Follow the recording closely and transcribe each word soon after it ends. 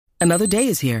Another day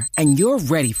is here, and you're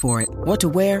ready for it. What to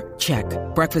wear? Check.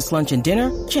 Breakfast, lunch, and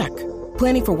dinner? Check.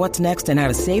 Planning for what's next and how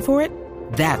to save for it?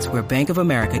 That's where Bank of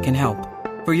America can help.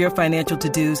 For your financial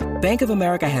to-dos, Bank of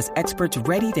America has experts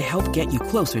ready to help get you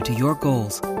closer to your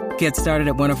goals. Get started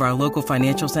at one of our local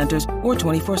financial centers or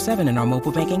 24/7 in our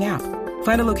mobile banking app.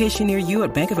 Find a location near you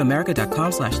at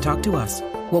bankofamerica.com/talktous.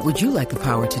 What would you like the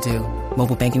power to do?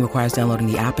 Mobile banking requires downloading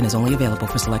the app and is only available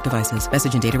for select devices.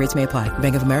 Message and data rates may apply.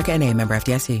 Bank of America NA, member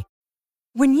FDIC.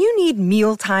 When you need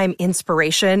mealtime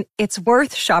inspiration, it's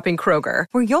worth shopping Kroger,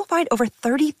 where you'll find over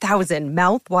 30,000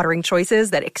 mouth-watering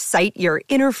choices that excite your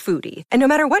inner foodie. And no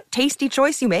matter what tasty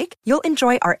choice you make, you'll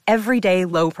enjoy our everyday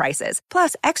low prices,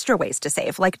 plus extra ways to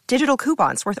save, like digital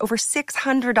coupons worth over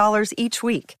 $600 each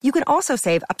week. You can also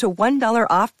save up to $1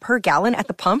 off per gallon at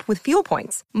the pump with fuel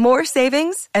points. More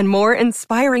savings and more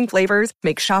inspiring flavors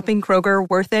make shopping Kroger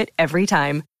worth it every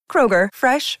time. Kroger,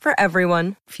 fresh for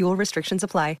everyone. Fuel restrictions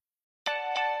apply.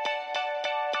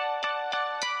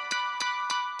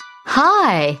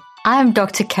 Hi, I'm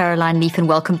Dr. Caroline Leaf and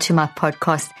welcome to my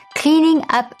podcast, Cleaning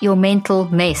Up Your Mental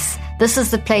Mess. This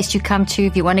is the place you come to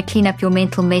if you want to clean up your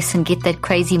mental mess and get that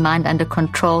crazy mind under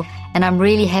control. And I'm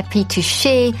really happy to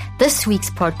share this week's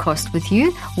podcast with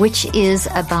you, which is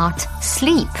about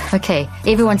sleep. Okay,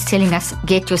 everyone's telling us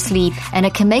get your sleep, and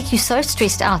it can make you so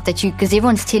stressed out that because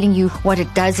everyone's telling you what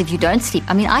it does if you don't sleep.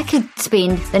 I mean, I could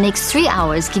spend the next 3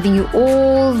 hours giving you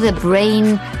all the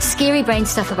scary brain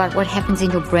stuff about what happens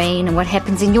in your brain and what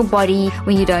happens in your body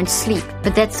when you don't sleep,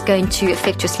 but that's going to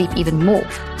affect your sleep even more.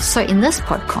 So in this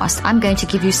podcast, I'm going to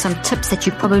give you some tips that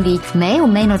you probably may or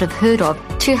may not have heard of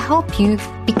to help you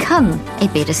become a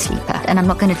better sleeper. And I'm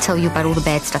not going to tell you about all the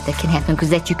bad stuff that can happen because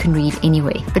that you can read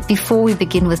anyway. But before we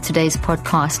begin with today's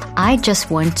podcast, I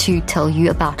just want to tell you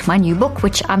about my new book,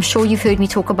 which I'm sure you've heard me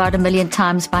talk about a million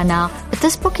times by now. But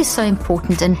this book is so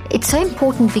important, and it's so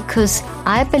important because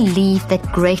I believe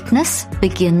that greatness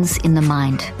begins in the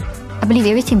mind. I believe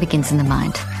everything begins in the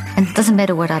mind. And it doesn't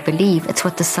matter what I believe, it's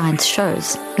what the science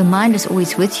shows. Your mind is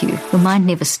always with you. Your mind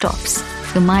never stops.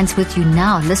 Your mind's with you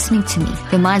now, listening to me.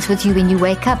 Your mind's with you when you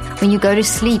wake up, when you go to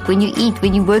sleep, when you eat,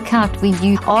 when you work out, when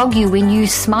you argue, when you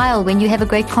smile, when you have a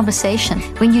great conversation,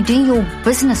 when you're doing your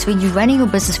business, when you're running your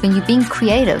business, when you're being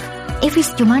creative.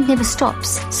 Your mind never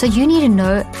stops. So you need to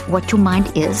know what your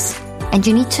mind is, and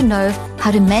you need to know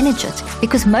how to manage it,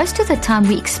 because most of the time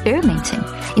we're experimenting.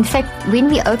 In fact, when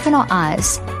we open our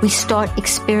eyes, we start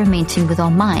experimenting with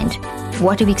our mind.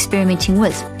 What are we experimenting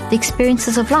with? The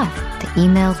experiences of life. The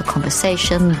email, the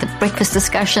conversation, the breakfast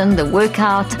discussion, the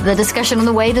workout, the discussion on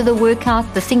the way to the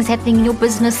workout, the things happening in your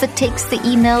business, the texts, the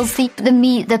emails,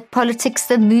 the politics,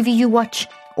 the movie you watch.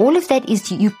 All of that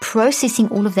is you processing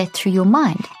all of that through your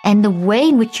mind. And the way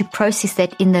in which you process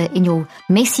that in your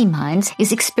messy minds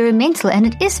is experimental, and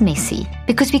it is messy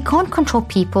because we can't control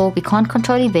people, we can't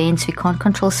control events, we can't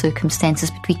control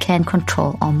circumstances, but we can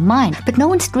control our mind. But no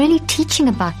one's really teaching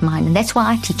about mind, and that's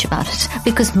why I teach about it,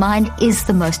 because mind is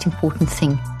the most important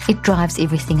thing. It drives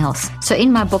everything else. So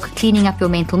in my book, Cleaning Up Your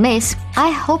Mental Mess, I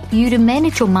help you to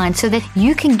manage your mind so that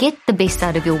you can get the best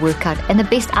out of your workout and the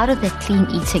best out of that clean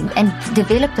eating and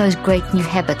develop those great new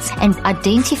habits and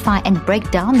identify and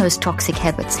break down those toxic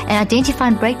habits and identify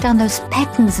and break down those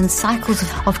patterns and cycles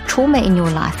of trauma in your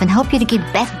life and help you to get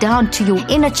back down to your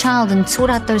inner child and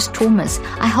sort out those traumas.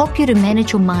 I help you to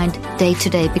manage your mind day to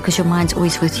day because your mind's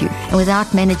always with you. And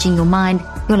without managing your mind,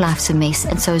 your life's a mess,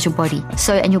 and so is your body.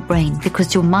 And your brain,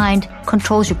 because your mind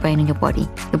controls your brain and your body.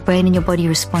 Your brain and your body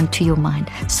respond to your mind.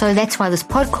 So that's why this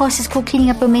podcast is called Cleaning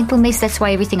Up Your Mental Mess. That's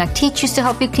why everything I teach is to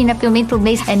help you clean up your mental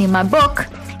mess. And in my book,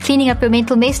 Cleaning Up Your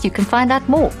Mental Mess, you can find out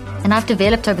more. And I've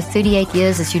developed over 38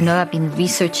 years. As you know, I've been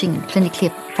researching and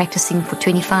clinically practicing for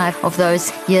 25 of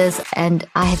those years. And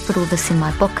I have put all this in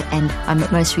my book and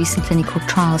my most recent clinical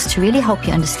trials to really help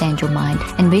you understand your mind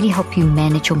and really help you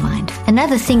manage your mind.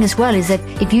 Another thing as well is that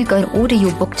if you go and order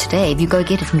your book today, if you go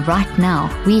get it right now,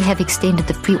 we have extended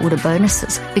the pre-order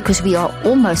bonuses because we are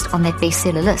almost on that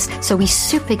bestseller list. So we're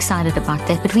super excited about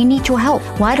that, but we need your help.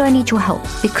 Why do I need your help?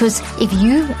 Because if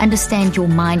you understand your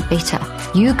mind better,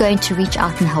 you're going to reach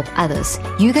out and help others.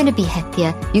 You're going to be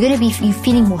happier. You're going to be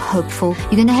feeling more hopeful.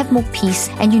 You're going to have more peace.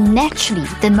 And you naturally,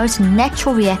 the most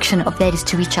natural reaction of that is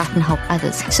to reach out and help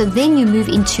others. So then you move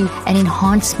into an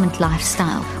enhancement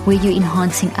lifestyle where you're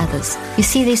enhancing others. You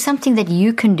see, there's something that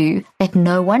you can do that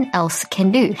no one else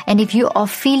can do. And if you are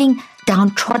feeling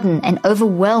downtrodden and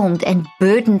overwhelmed and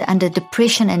burdened under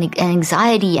depression and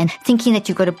anxiety and thinking that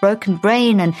you've got a broken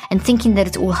brain and thinking that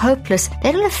it's all hopeless,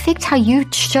 that'll affect how you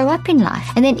show up in life.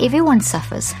 And then everyone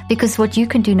suffers because what you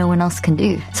can do, no one else can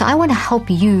do. So I want to help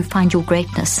you find your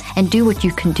greatness and do what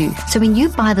you can do. So when you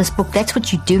buy this book, that's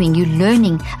what you're doing. You're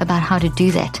learning about how to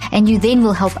do that. And you then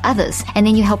will help others. And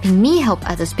then you're helping me help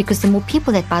others, because the more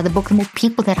people that buy the book, the more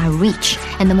people that I reach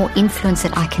and the more influence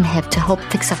that I can have to help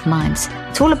fix up minds.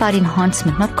 It's all about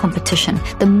enhancement, not competition.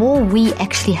 The more we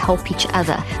actually help each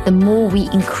other, the more we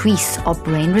increase our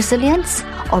brain resilience,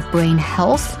 our brain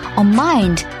health, our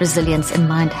mind resilience and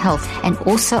mind health, and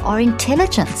also our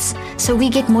intelligence. So we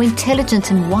get more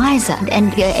intelligent and wiser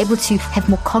and be able to have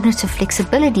more cognitive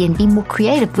flexibility and be more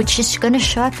creative, which is going to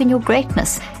show up in your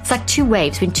greatness. It's like two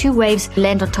waves. When two waves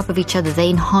land on top of each other, they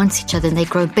enhance each other and they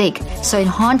grow big. So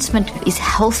enhancement is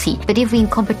healthy. But if we're in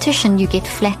competition, you get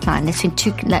flatline. That's when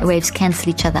two waves cancel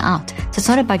each other out. So it's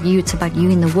not about you, it's about you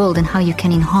in the world and how you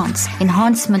can enhance.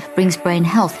 Enhancement brings brain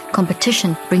health.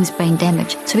 Competition brings brain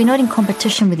damage. So we're not in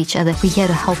competition with each other. We're here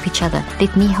to help each other.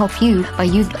 Let me help you by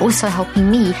you also helping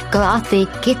me. Go out there,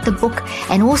 get the book.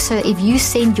 And also, if you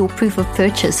send your proof of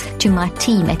purchase to my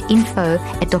team at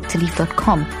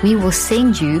info@drleaf.com, we will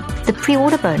send you the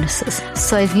pre-order bonuses.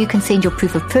 So if you can send your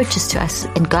proof of purchase to us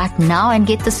and go out now and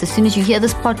get this, as soon as you hear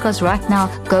this podcast right now,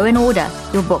 go and order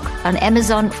your book on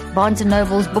Amazon, Barnes &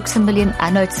 Noble's, Books A Million.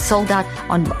 I know it's sold out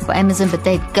on Amazon, but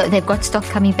they've got stock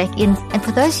coming back in. And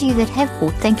for those of you that have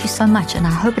bought, thank you so much. And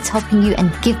I hope it's helping you.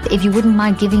 And if you wouldn't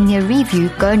mind giving me a review,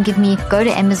 go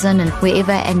to Amazon and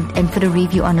wherever and put a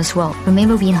review on as well.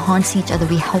 Remember, we're enhancing each other.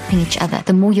 We're helping each other.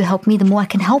 The more you help me, the more I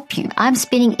can help you. I'm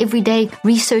spending every day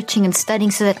researching and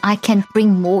studying so that I can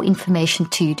bring more information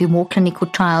to you, do more clinical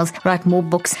trials, write more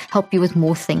books, help you with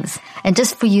more things. And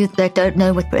just for you that don't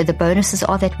know what the bonuses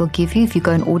are that we'll give you, if you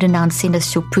go and order now and send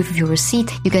us your proof of your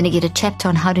receipt, you're going to get a chapter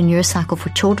on how to neurocycle for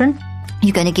children.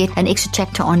 You're going to get an extra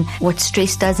chapter on what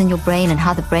stress does in your brain and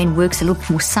how the brain works, a little bit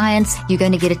more science. You're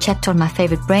going to get a chapter on my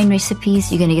favorite brain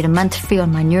recipes. You're going to get a month free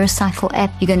on my Neurocycle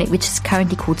app, which is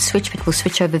currently called Switch, but we'll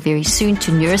switch over very soon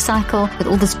to Neurocycle with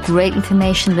all this great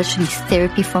information, literally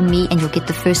therapy from me, and you'll get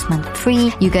the first month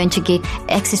free. You're going to get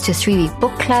access to a 3-week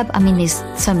book club. I mean, there's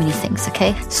so many things,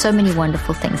 okay? So many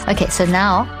wonderful things. Okay, so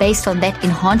now, based on that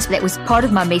enhancement, that was part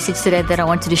of my message today that I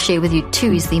wanted to share with you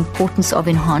too, is the importance of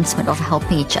enhancement, of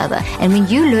helping each other. And when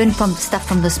you learn from stuff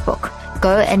from this book,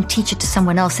 go and teach it to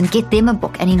someone else and get them a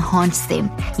book and enhance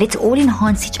them. Let's all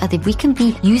enhance each other. If we can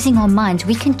be using our minds,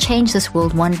 we can change this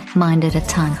world one mind at a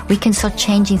time. We can start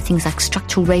changing things like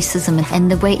structural racism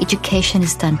and the way education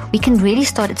is done. We can really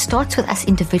it starts with us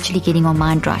individually getting our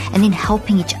mind right and then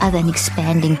helping each other and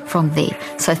expanding from there.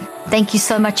 So thank you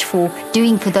so much for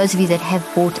those of you that have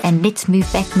bought. And let's move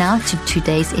back now to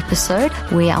today's episode,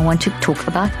 where I want to talk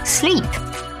about sleep.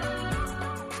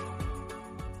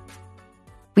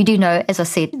 We do know, as I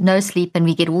said, no sleep, and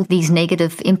we get all these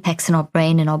negative impacts in our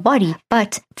brain and our body.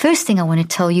 But first thing I want to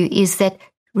tell you is that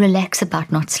relax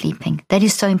about not sleeping. That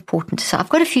is so important. So I've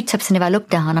got a few tips, and if I look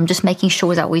down, I'm just making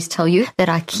sure, as I always tell you, that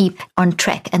I keep on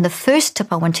track. And the first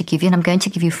tip I want to give you, and I'm going to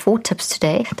give you 4 tips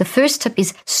today. The first tip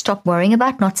is stop worrying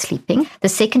about not sleeping. The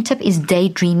second tip is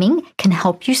daydreaming can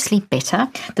help you sleep better.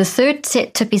 The third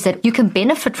tip is that you can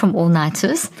benefit from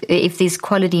all-nighters if there's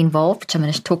quality involved, which I'm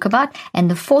going to talk about. And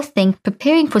the fourth thing,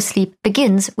 preparing for sleep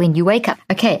begins when you wake up.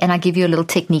 Okay, and I give you a little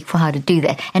technique for how to do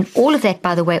that. And all of this,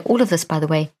 by the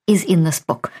way, is in this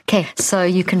book. Okay, so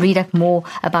you can read up more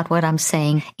about what I'm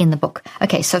saying in the book.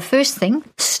 Okay, so first thing,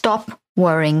 stop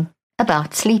worrying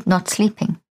about not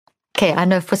sleeping. Okay, I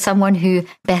know for someone who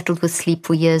battled with sleep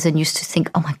for years and used to think,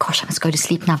 oh my gosh, I must go to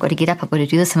sleep now, I've got to get up, I've got to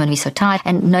do this, I'm going to be so tired.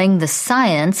 And knowing the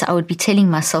science, I would be telling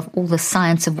myself all the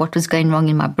science of what was going wrong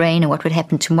in my brain and what would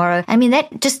happen tomorrow. I mean,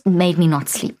 that just made me not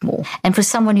sleep more. And for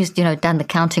someone who's, done the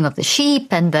counting of the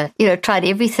sheep and tried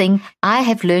everything, I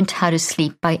have learned how to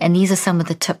sleep and these are some of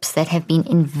the tips that have been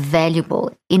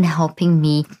invaluable in helping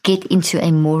me get into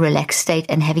a more relaxed state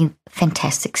and having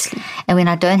fantastic sleep. And when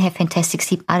I don't have fantastic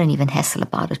sleep, I don't even hassle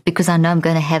about it because I know I'm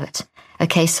going to have it.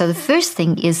 Okay, so the first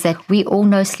thing is that we all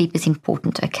know sleep is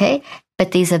important, okay?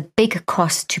 But there's a big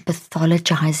cost to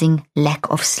pathologizing lack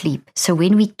of sleep. So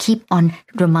when we keep on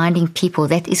reminding people,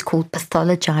 that is called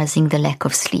pathologizing the lack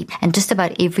of sleep. And just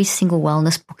about every single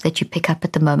wellness book that you pick up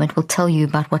at the moment will tell you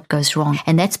about what goes wrong.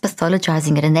 And that's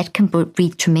pathologizing it. And that can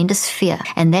breed tremendous fear.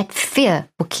 And that fear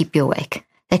will keep you awake.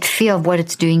 That fear of what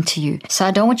it's doing to you. So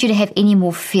I don't want you to have any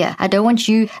more fear. I don't want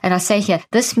you, and I say here,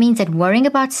 this means that worrying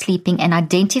about sleeping and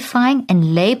identifying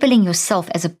and labeling yourself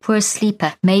as a poor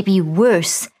sleeper may be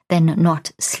worse than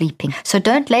not sleeping. So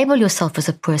don't label yourself as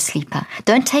a poor sleeper.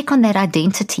 Don't take on that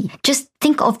identity. Just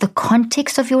think of the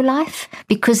context of your life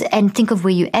and think of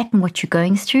where you're at and what you're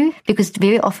going through, because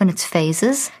very often it's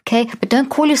phases, okay? But don't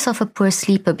call yourself a poor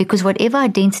sleeper, because whatever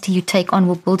identity you take on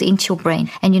will build into your brain.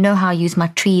 And you know how I use my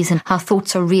trees and how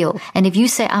thoughts are real. And if you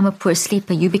say I'm a poor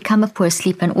sleeper, you become a poor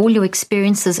sleeper, and all your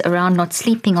experiences around not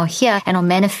sleeping are here and are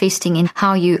manifesting in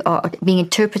how you are being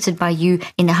interpreted by you,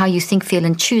 in how you think, feel,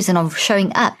 and choose, and are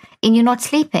showing up in you not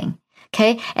sleeping.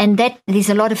 Okay, and that there's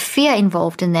a lot of fear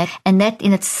involved in that, and that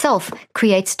in itself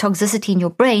creates toxicity in your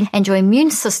brain, and your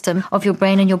immune system of your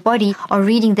brain and your body are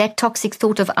reading that toxic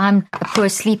thought of I'm a poor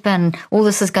sleeper and all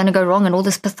this is going to go wrong, and all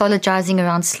this pathologizing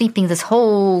around sleeping, this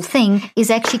whole thing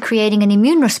is actually creating an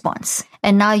immune response.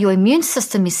 And now your immune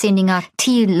system is sending out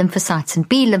T lymphocytes and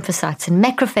B lymphocytes and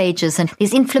macrophages, and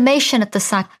there's inflammation at the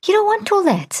site. You don't want all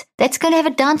that. That's going to have a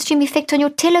downstream effect on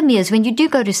your telomeres when you do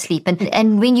go to sleep.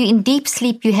 And when you're in deep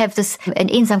sleep, you have an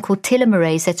enzyme called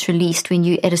telomerase that's released when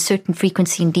you're at a certain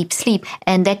frequency in deep sleep,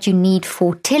 and that you need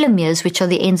for telomeres, which are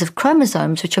the ends of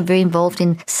chromosomes, which are very involved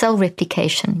in cell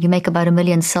replication. You make about 1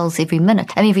 million cells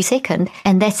every second,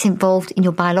 and that's involved in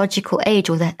your biological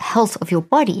age or the health of your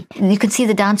body. And you can see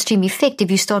the downstream effect. If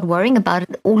you start worrying about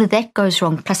it, all of that goes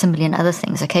wrong, plus 1 million other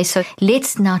things. Okay, so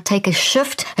let's now take a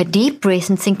shift, a deep breath,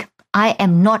 and think, I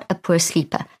am not a poor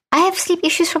sleeper. I have sleep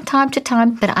issues from time to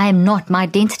time, but I am not. My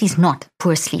identity is not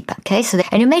poor sleeper. Okay,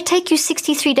 and it may take you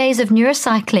 63 days of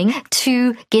neurocycling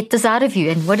to get this out of you.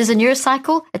 And what is a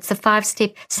neurocycle? It's a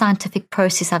 5-step scientific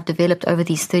process I've developed over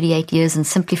these 38 years and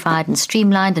simplified and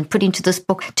streamlined and put into this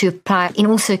book to apply in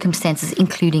all circumstances,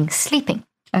 including sleeping.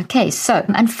 Okay, so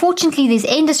unfortunately, there's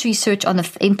endless research on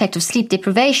the impact of sleep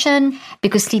deprivation,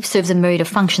 because sleep serves a myriad of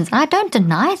functions. I don't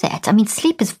deny that. I mean,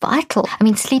 sleep is vital. I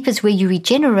mean, sleep is where you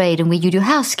regenerate and where you do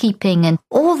housekeeping and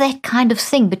all that kind of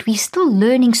thing. But we're still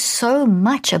learning so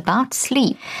much about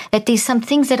sleep that there's some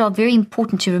things that are very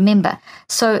important to remember.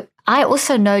 So I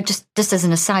also know, just as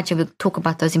an aside, we'll talk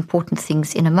about those important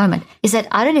things in a moment, is that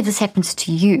I don't know if this happens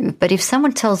to you, but if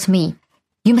someone tells me,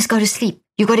 you must go to sleep,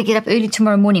 you've got to get up early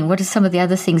tomorrow morning, what are some of the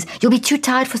other things? You'll be too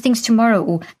tired for things tomorrow,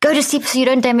 or go to sleep so you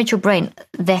don't damage your brain.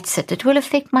 That's it. It will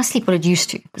affect my sleep. Well, it used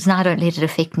to, because now I don't let it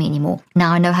affect me anymore.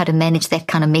 Now I know how to manage that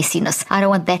kind of messiness. I don't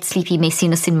want that sleepy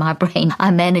messiness in my brain. I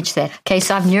manage that. Okay,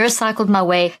 so I've neurocycled my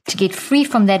way to get free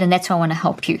from that, and that's why I want to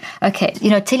help you. Okay,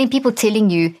 telling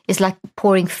you is like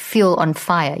pouring fuel on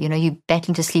fire. You're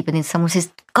battling to sleep, and then someone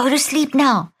says, go to sleep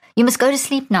now. You must go to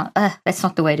sleep now. That's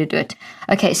not the way to do it.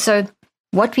 Okay, so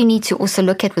what we need to also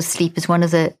look at with sleep is one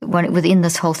within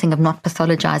this whole thing of not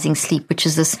pathologizing sleep, which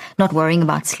is this not worrying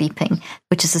about sleeping,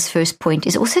 which is this first point,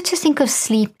 is also to think of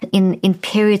sleep in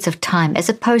periods of time as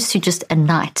opposed to just a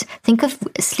night. Think of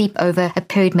sleep over a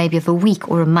period maybe of a week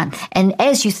or a month. And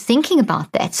as you're thinking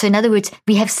about that, so in other words,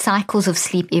 we have cycles of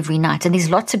sleep every night, and there's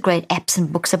lots of great apps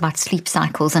and books about sleep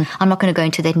cycles, and I'm not going to go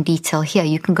into that in detail here.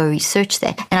 You can go research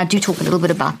that. And I do talk a little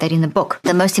bit about that in the book.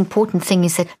 The most important thing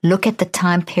is that look at the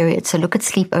time period. So look at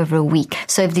sleep over a week.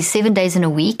 So if there's 7 days in a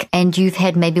week and you've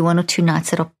had maybe 1 or 2 nights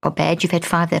that are bad, you've had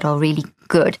 5 that are really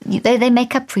good, they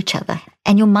make up for each other.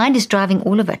 And your mind is driving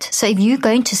all of it. So if you're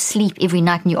going to sleep every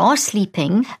night and you are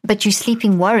sleeping, but you're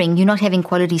sleeping worrying, you're not having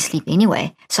quality sleep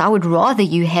anyway. So I would rather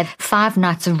you have 5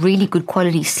 nights of really good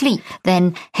quality sleep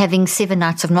than having 7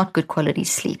 nights of not good quality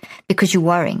sleep, because you're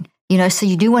worrying. So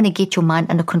you do want to get your mind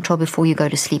under control before you go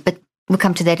to sleep. But we'll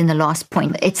come to that in the last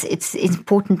point. It's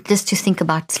important just to think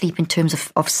about sleep in terms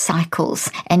of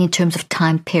cycles and in terms of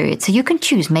time periods. So you can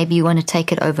choose. Maybe you want to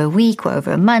take it over a week or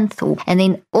over a month. And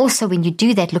then also when you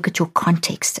do that, look at your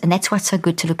context. And that's why it's so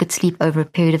good to look at sleep over a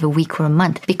period of a week or a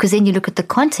month, because then you look at the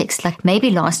context. Like maybe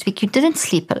last week you didn't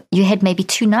sleep. You had maybe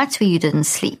 2 nights where you didn't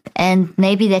sleep. And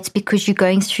maybe that's because you're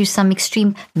going through some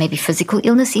extreme, maybe physical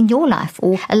illness in your life,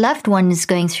 or a loved one is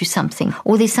going through something,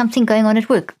 or there's something going on at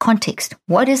work. Context.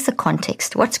 What is the context?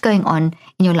 What's going on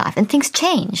in your life? And things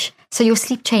change. So your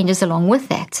sleep changes along with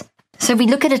that. So if we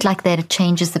look at it like that, it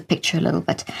changes the picture a little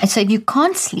bit. And so if you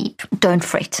can't sleep, don't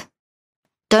fret.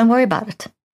 Don't worry about it.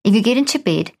 If you get into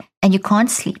bed and you can't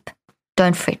sleep,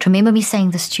 don't fret. Remember me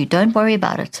saying this to you. Don't worry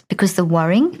about it, because the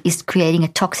worrying is creating a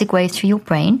toxic wave through your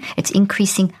brain. It's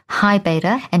increasing high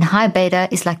beta, and high beta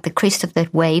is like the crest of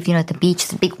that wave, at the beach,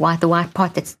 the white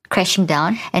part that's crashing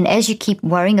down. And as you keep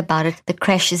worrying about it, the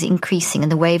crash is increasing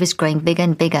and the wave is growing bigger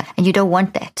and bigger. And you don't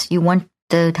want that. You want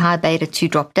the high beta to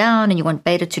drop down, and you want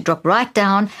beta to drop right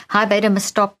down. High beta must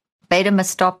stop. Beta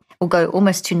must stop or go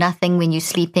almost to nothing when you're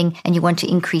sleeping, and you want to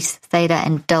increase theta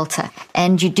and delta.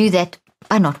 And you do that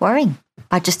by not worrying,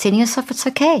 by just telling yourself it's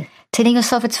okay. telling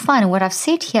yourself it's fine. And what I've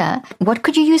said here, what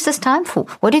could you use this time for?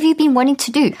 What have you been wanting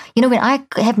to do? You know, when I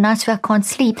have nights where I can't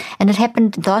sleep, and it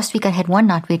happened last week, I had one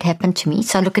night where it happened to me.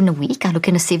 So I look in a week, I look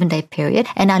in a 7-day period,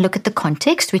 and I look at the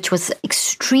context, which was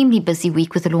extremely busy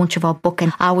week with the launch of our book.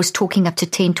 And I was talking up to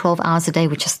 10, 12 hours a day,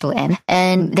 which I still am.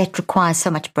 And that requires so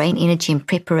much brain energy and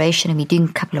preparation. And we're doing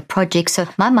a couple of projects. So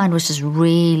my mind was just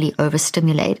really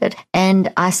overstimulated.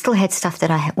 And I still had stuff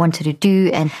that I wanted to do.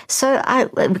 And so I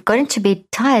got into bed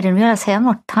tired and realized, hey, I'm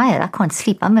not tired. I can't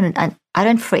sleep. I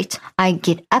don't fret. I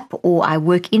get up or I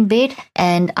work in bed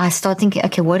and I start thinking,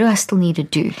 okay, what do I still need to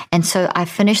do? And so I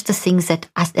finished the things that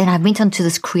I went on to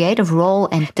this creative role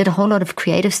and did a whole lot of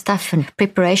creative stuff and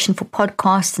preparation for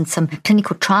podcasts and some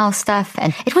clinical trial stuff.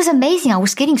 And it was amazing. I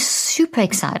was getting super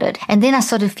excited. And then I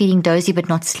started feeling dozy but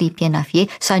not sleepy enough yet.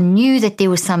 So I knew that there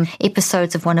were some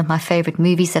episodes of one of my favorite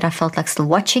movies that I felt like still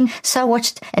watching. So I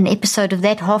watched an episode of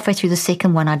that. Halfway through the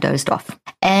second one, I dozed off.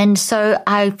 And so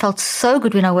I felt so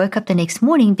good when I woke up the next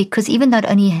morning, because even though I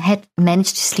only had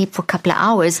managed to sleep for a couple of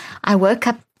hours, I woke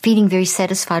up feeling very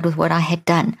satisfied with what I had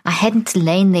done. I hadn't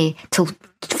lain there till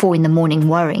 4 a.m.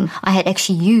 worrying. I had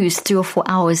actually used 3 or 4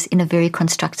 hours in a very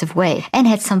constructive way and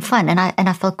had some fun, and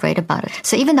I felt great about it.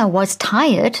 So even though I was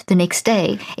tired the next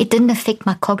day, it didn't affect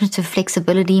my cognitive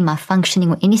flexibility, my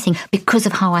functioning or anything, because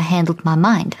of how I handled my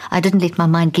mind. I didn't let my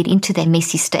mind get into that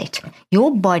messy state.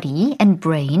 Your body and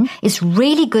brain is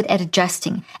really good at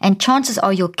adjusting, and chances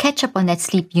are you'll catch up on that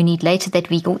sleep you need later that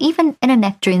week, or even in a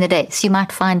nap during the day. So you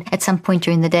might find at some point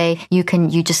during the day you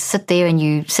just sit there and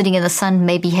you sitting in the sun,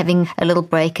 maybe having a little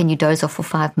break, and you doze off for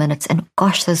 5 minutes. And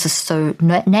gosh,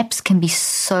 naps can be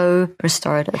so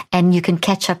restorative, and you can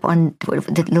catch up on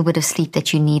the little bit of sleep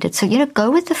that you needed. So, go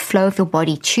with the flow of your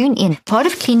body, tune in. Part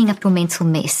of cleaning up your mental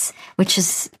mess, which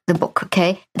is the book,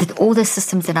 okay, that all the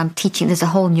systems that I'm teaching, there's a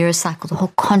whole neurocycle, the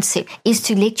whole concept is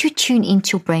to let you tune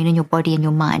into your brain and your body and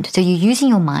your mind. So you're using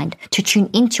your mind to tune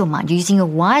into your mind. You're using a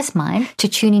wise mind to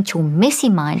tune into your messy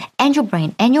mind and your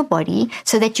brain and your body,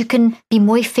 so that you can be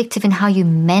more effective in how you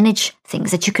manage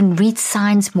things, that you can read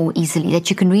signs more easily, that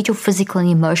you can read your physical and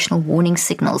emotional warning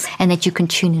signals, and that you can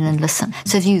tune in and listen.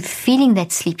 So if you're feeling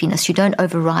that sleepiness, you don't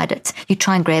override it. You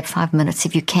try and grab 5 minutes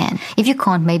if you can. If you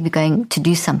can't, maybe going to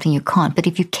do something you can't, but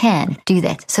if you can, do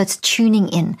that. So it's tuning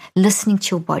in, listening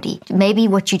to your body. Maybe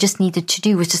what you just needed to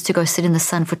do was just to go sit in the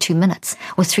sun for 2 minutes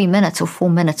or 3 minutes or 4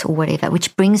 minutes or whatever,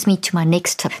 which brings me to my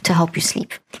next tip to help you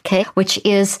sleep, okay, which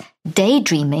is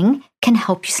daydreaming can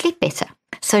help you sleep better.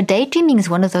 So daydreaming is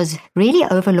one of those really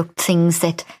overlooked things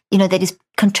that,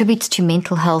 contributes to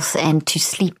mental health and to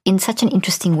sleep in such an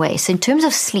interesting way. So in terms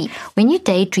of sleep, when you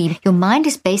daydream, your mind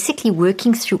is basically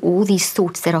working through all these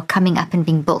thoughts that are coming up and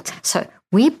being built. So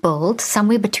we build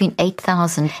somewhere between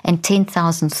 8,000 and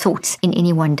 10,000 thoughts in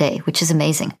any one day, which is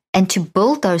amazing. And to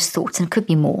build those thoughts, and it could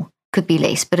be more, could be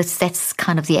less, but that's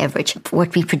kind of the average,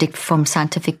 what we predict from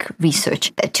scientific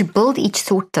research. To build each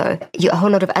thought, though, a whole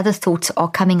lot of other thoughts are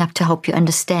coming up to help you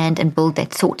understand and build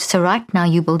that thought. So right now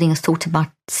you're building a thought about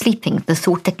sleeping. The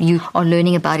thought that you are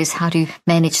learning about is how to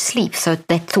manage sleep. So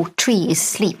that thought tree is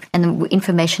sleep. And the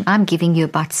information I'm giving you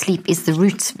about sleep is the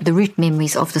root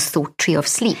memories of this thought tree of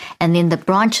sleep. And then the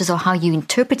branches are how you're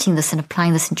interpreting this and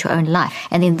applying this into your own life.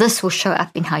 And then this will show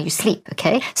up in how you sleep.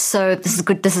 Okay. So this is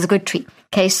good. This is a good tree.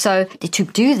 Okay. So to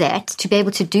do that, to be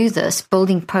able to do this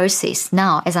building process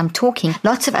now, as I'm talking,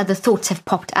 lots of other thoughts have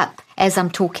popped up as I'm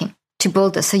talking to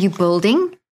build this. So you're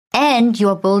building, and you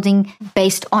are building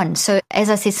based on. So as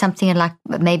I said, something like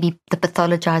maybe the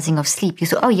pathologizing of sleep, you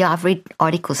say, oh yeah, I've read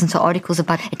articles. And so articles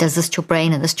about it does this to your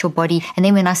brain and this to your body. And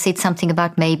then when I said something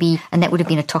about maybe, and that would have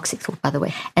been a toxic thought, by the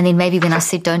way. And then maybe when I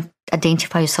said, don't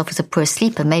identify yourself as a poor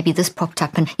sleeper, maybe this popped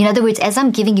up. And in other words, as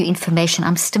I'm giving you information,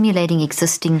 I'm stimulating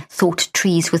existing thought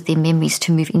trees with their memories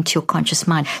to move into your conscious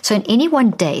mind. So in any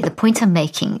one day, the point I'm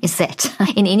making is that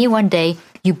in any one day,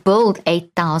 you build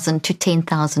 8,000 to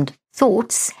 10,000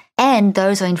 thoughts, and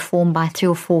those are informed by 3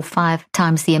 or 4 or 5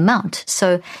 times the amount.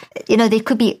 So, there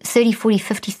could be 30, 40,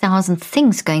 50,000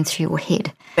 things going through your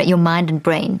head, your mind and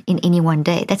brain in any one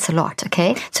day. That's a lot,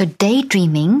 okay? So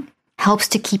daydreaming helps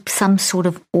to keep some sort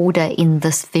of order in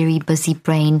this very busy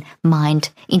brain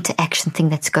mind interaction thing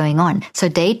that's going on. So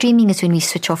daydreaming is when we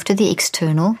switch off to the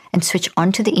external and switch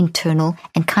on to the internal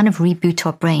and kind of reboot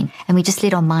our brain, and we just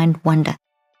let our mind wander.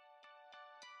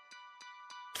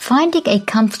 Finding a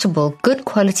comfortable, good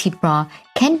quality bra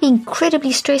can be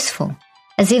incredibly stressful,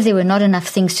 as if there were not enough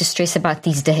things to stress about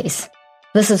these days.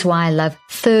 This is why I love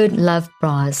Third Love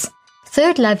bras.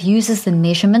 Third Love uses the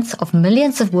measurements of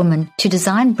millions of women to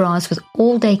design bras with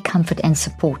all-day comfort and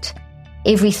support.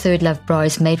 Every Third Love bra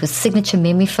is made with signature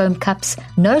memory foam cups,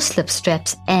 no-slip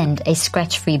straps, and a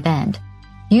scratch-free band.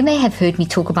 You may have heard me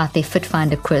talk about their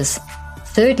FitFinder quiz.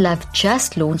 Third Love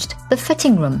just launched the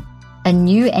Fitting Room, a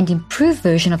new and improved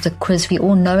version of the quiz we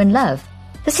all know and love.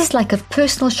 This is like a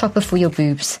personal shopper for your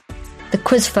boobs. The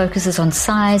quiz focuses on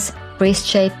size, breast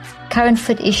shape, current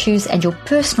fit issues, and your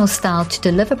personal style to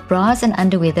deliver bras and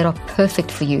underwear that are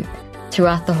perfect for you.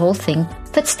 Throughout the whole thing,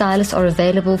 fit stylists are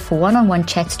available for one-on-one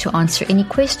chats to answer any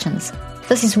questions.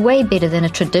 This is way better than a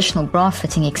traditional bra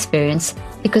fitting experience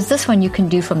because this one you can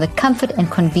do from the comfort and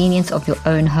convenience of your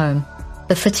own home.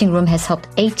 The Fitting Room has helped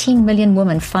 18 million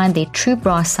women find their true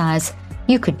bra size.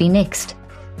 You could be next.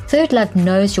 Third Love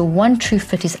knows your one true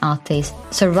fit is out there,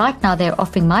 so right now they're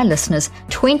offering my listeners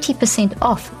 20%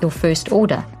 off your first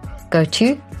order. Go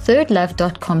to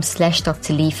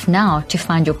thirdlove.com/Dr. Leaf now to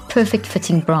find your perfect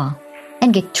fitting bra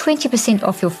and get 20%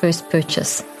 off your first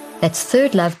purchase. That's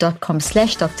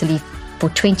thirdlove.com/Dr. Leaf for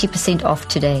 20% off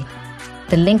today.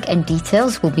 The link and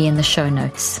details will be in the show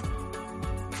notes.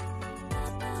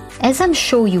 As I'm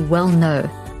sure you well know,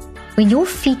 when your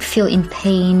feet feel in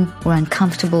pain or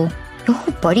uncomfortable, your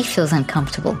whole body feels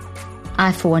uncomfortable.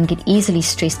 I, for one, get easily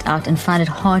stressed out and find it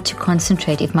hard to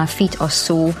concentrate if my feet are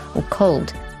sore or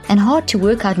cold, and hard to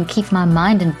work out and keep my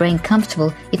mind and brain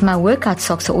comfortable if my workout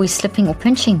socks are always slipping or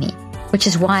pinching me, which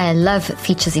is why I love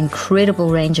Feature's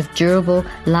incredible range of durable,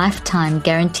 lifetime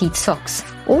guaranteed socks,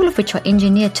 all of which are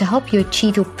engineered to help you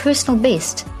achieve your personal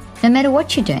best, no matter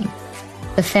what you're doing.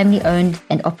 The family-owned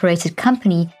and operated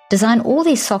company design all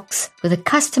their socks with a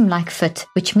custom-like fit,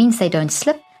 which means they don't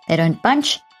slip, they don't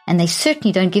bunch, and they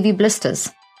certainly don't give you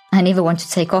blisters. I never want to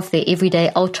take off their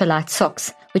everyday ultralight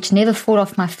socks, which never fall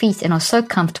off my feet and are so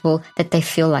comfortable that they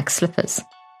feel like slippers.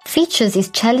 Features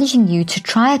is challenging you to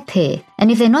try a pair,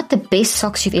 and if they're not the best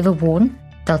socks you've ever worn,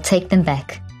 they'll take them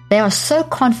back. They are so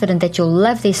confident that you'll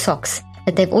love their socks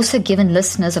that they've also given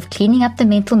listeners of Cleaning Up the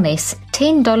Mental Mess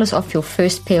 $10 off your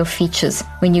first pair of Features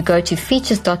when you go to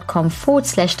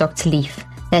features.com/Dr. Leaf.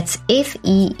 That's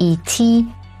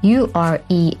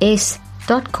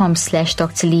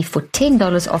FEETURES.com/Dr. Leaf for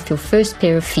 $10 off your first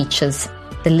pair of Features.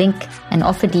 The link and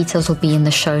offer details will be in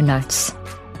the show notes.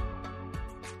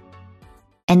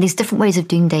 And there's different ways of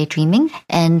doing daydreaming.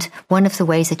 And one of the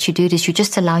ways that you do it is you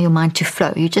just allow your mind to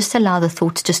flow. You just allow the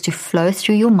thoughts just to flow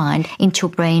through your mind into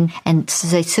your brain. And so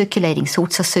they're circulating.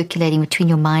 Thoughts are circulating between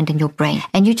your mind and your brain.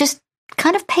 And you just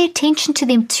kind of pay attention to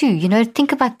them too.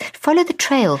 Think about, follow the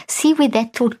trail, see where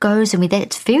that thought goes and where that,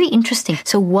 it's very interesting.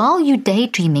 So while you're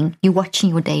daydreaming, you're watching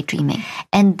your daydreaming.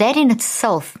 And that in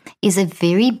itself is a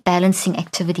very balancing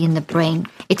activity in the brain.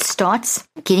 It starts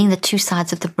getting the two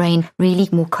sides of the brain really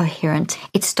more coherent.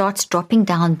 It starts dropping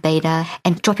down beta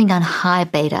and dropping down high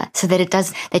beta so that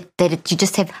you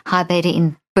just have high beta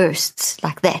in bursts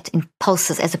like that, in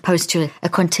pulses, as opposed to a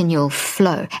continual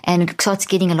flow. And it starts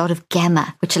getting a lot of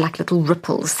gamma, which are like little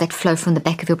ripples that flow from the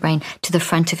back of your brain to the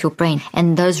front of your brain.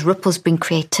 And those ripples bring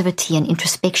creativity and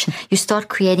introspection. You start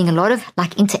creating a lot of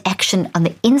like interaction on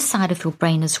the inside of your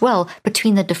brain as well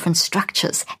between the different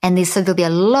structures. And there'll be a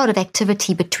lot of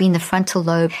activity between the frontal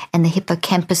lobe and the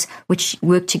hippocampus, which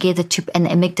work together and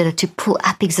the amygdala to pull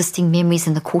up existing memories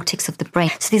in the cortex of the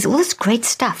brain. So there's all this great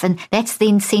stuff, and that's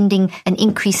then sending an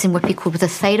increase in what we call the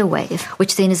theta wave,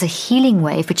 which then is a healing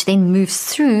wave, which then moves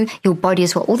through your body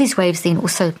as well. All these waves then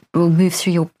also will move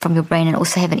from your brain and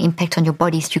also have an impact on your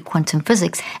body through quantum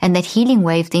physics. And that healing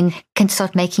wave then can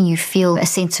start making you feel a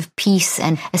sense of peace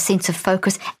and a sense of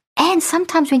focus. And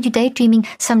sometimes when you're daydreaming,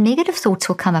 some negative thoughts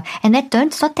will come up, and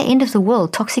it's not the end of the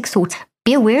world. Toxic thoughts,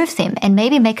 be aware of them and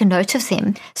maybe make a note of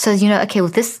them. So, okay,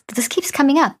 well, this keeps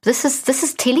coming up. This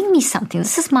is telling me something.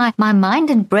 This is my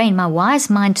mind and brain, my wise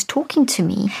mind talking to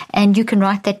me. And you can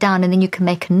write that down, and then you can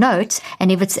make a note.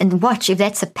 And watch, if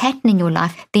that's a pattern in your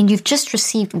life, then you've just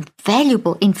received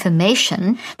valuable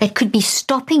information that could be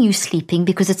stopping you sleeping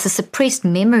because it's a suppressed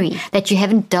memory that you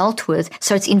haven't dealt with.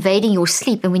 So it's invading your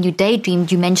sleep. And when you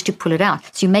daydreamed, you managed to pull it out.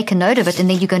 So you make a note of it, and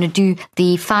then you're going to do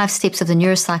the 5 steps of the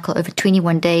neurocycle over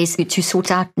 21 days to sort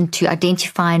out and to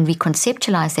identify and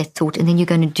reconceptualize that thought. And then you're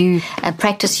going to do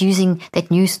practice using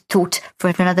that new thought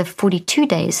for another 42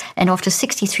 days. And after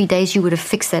 63 days, you would have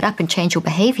fixed that up and changed your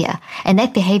behavior. And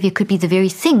that behavior could be the very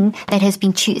thing that has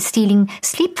been stealing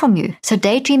sleep from you. So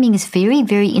daydreaming is very,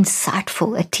 very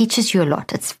insightful. It teaches you a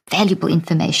lot. It's valuable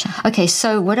information. Okay,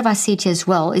 so what have I said here as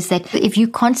well is that if you're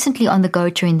constantly on the go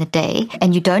during the day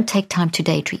and you don't take time to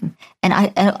daydream, and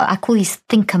I call these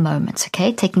thinker moments,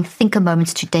 okay? Taking thinker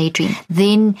moments to daydream.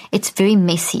 Then it's very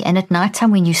messy. And at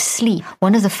nighttime when you sleep,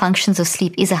 one of the functions of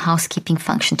sleep is a housekeeping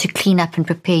function to clean up and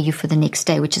prepare you for the next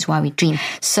day, which is why we dream.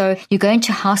 So you go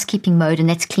into housekeeping mode, and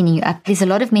that's cleaning you up. There's a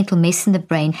lot of mental mess in the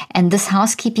brain, and this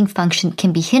housekeeping function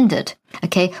can be hindered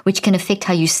okay, which can affect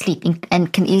how you sleep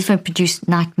and can even produce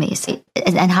nightmares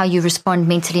and how you respond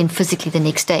mentally and physically the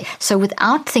next day. So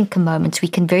without thinker moments,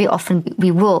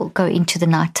 we will go into the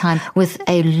nighttime with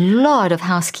a lot of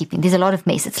housekeeping. There's a lot of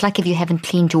mess. It's like if you haven't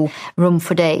cleaned your room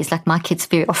for days, like my kids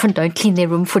very often don't clean their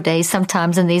room for days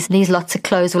sometimes, and there's lots of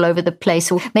clothes all over the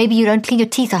place. Or maybe you don't clean your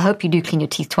teeth. I hope you do clean your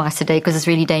teeth twice a day, because it's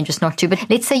really dangerous not to. But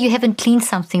let's say you haven't cleaned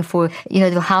something for,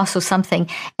 the house or something,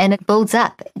 and it builds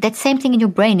up. That same thing in your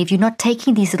brain. If you're not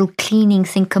taking these little cleaning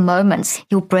thinker moments,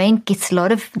 your brain gets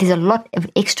there's a lot of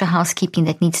extra housekeeping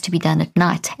that needs to be done at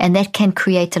night. And that can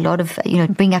create a lot of,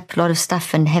 bring up a lot of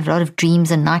stuff and have a lot of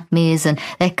dreams and nightmares and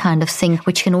that kind of thing,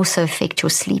 which can also affect your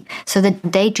sleep. So the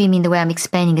daydreaming, the way I'm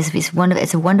explaining,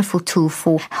 is a wonderful tool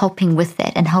for helping with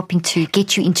that and helping to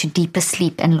get you into deeper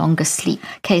sleep and longer sleep.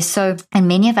 Okay, so, and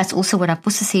many of us also, what I've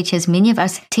also said here is many of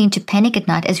us tend to panic at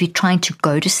night as we're trying to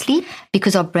go to sleep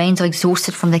because our brains are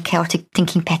exhausted from the chaotic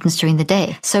thinking patterns during the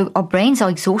day. So our brains are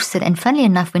exhausted, and funnily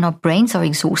enough, when our brains are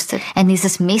exhausted and there's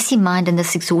this messy mind and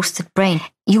this exhausted brain,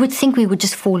 you would think we would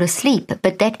just fall asleep,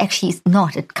 but that actually is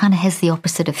not. It kind of has the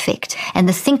opposite effect. And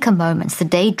the thinker moments, the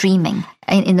daydreaming,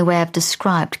 in the way I've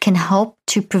described, can help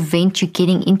to prevent you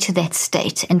getting into that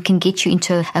state and can get you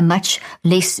into a much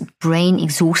less brain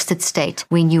exhausted state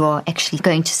when you are actually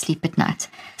going to sleep at night.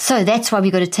 So that's why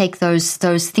we've got to take those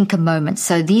thinker moments.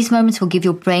 So these moments will give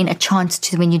your brain a chance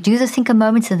to, when you do the thinker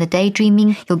moments and the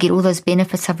daydreaming, you'll get all those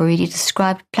benefits I've already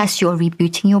described. Plus you're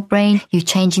rebooting your brain. You're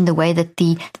changing the way that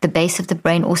the base of the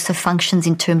brain also functions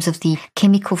in terms of the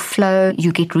chemical flow.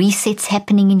 You get resets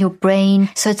happening in your brain.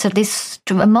 So there's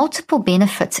multiple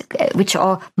benefits which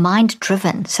are mind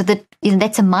driven. So that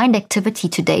that's a mind activity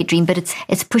to daydream, but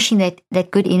it's pushing that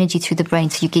good energy through the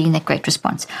brain, so you're getting that great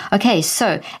response. Okay,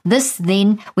 so this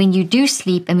then, when you do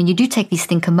sleep and when you do take these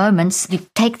thinker moments, you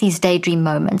take these daydream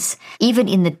moments, even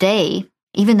in the day,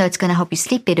 even though it's going to help you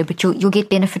sleep better, but you'll get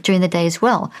benefit during the day as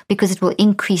well, because it will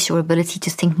increase your ability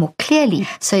to think more clearly.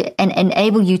 So, and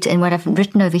enable you to, and what I've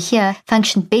written over here,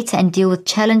 function better and deal with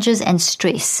challenges and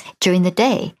stress during the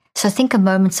day. So thinker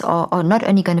moments are not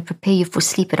only going to prepare you for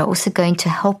sleep, but are also going to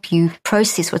help you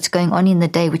process what's going on in the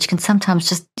day, which can sometimes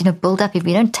just, build up if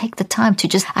you don't take the time to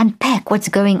just unpack what's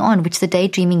going on, which the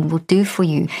daydreaming will do for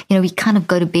you. We kind of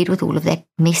go to bed with all of that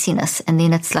messiness, and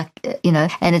then it's like,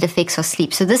 and it affects our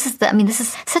sleep. So this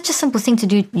is such a simple thing to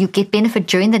do. You get benefit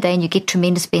during the day and you get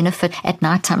tremendous benefit at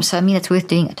nighttime. So, it's worth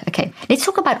doing it. Okay, let's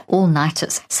talk about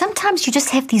all-nighters. Sometimes you just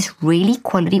have these really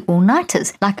quality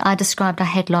all-nighters, like I described I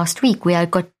had last week, where I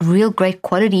got real great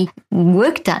quality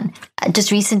work done.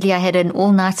 Just recently I had an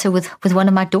all-nighter with one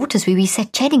of my daughters where we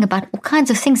sat chatting about all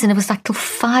kinds of things, and it was like till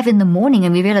 5 a.m,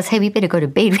 and we realized, hey, we better go to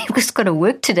bed. We've just got to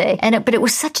work today. But it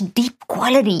was such deep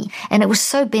quality, and it was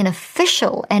so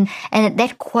beneficial, and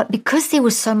because there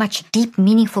was so much deep,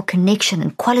 meaningful connection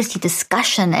and quality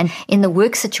discussion, and in the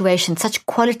work situation, such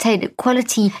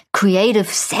quality, creative,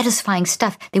 satisfying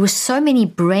stuff. There were so many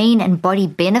brain and body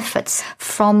benefits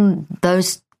from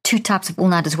those two types of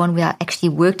all-nighters, one where I actually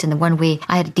worked and the one where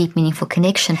I had a deep, meaningful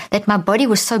connection, that my body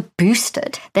was so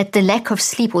boosted that the lack of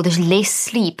sleep or the less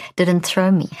sleep didn't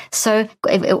throw me. So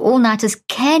all-nighters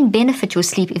can benefit your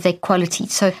sleep if they're quality.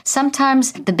 So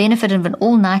sometimes the benefit of an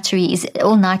all-night is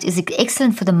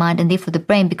excellent for the mind and therefore the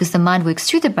brain, because the mind works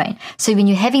through the brain. So when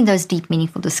you're having those deep,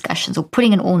 meaningful discussions or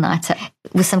putting an all-nighter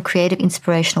with some creative,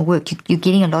 inspirational work, you're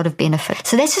getting a lot of benefit.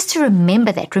 So that's just to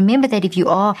remember that. Remember that if you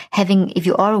are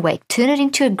awake, turn it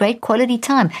into a great quality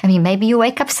time. Maybe you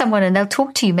wake up someone and they'll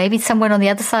talk to you. Maybe it's someone on the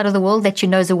other side of the world that you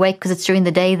know is awake because it's during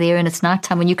the day there and it's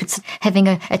nighttime when you could having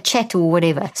a chat or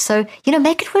whatever. So,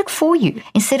 make it work for you.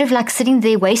 Instead of like sitting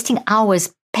there wasting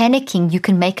hours panicking, you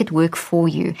can make it work for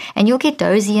you, and you'll get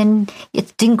dozy and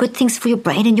it's doing good things for your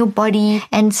brain and your body.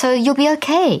 And so you'll be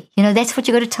okay. That's what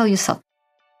you got to tell yourself.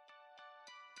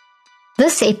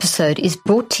 This episode is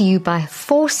brought to you by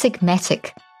Four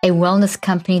Sigmatic, a wellness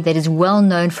company that is well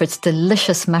known for its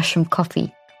delicious mushroom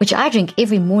coffee, which I drink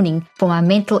every morning for my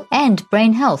mental and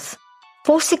brain health.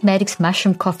 Four Sigmatic's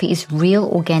mushroom coffee is real,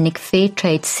 organic, fair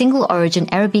trade, single origin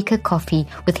Arabica coffee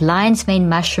with lion's mane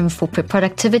mushroom for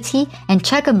productivity and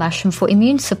chaga mushroom for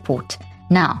immune support.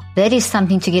 Now, that is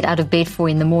something to get out of bed for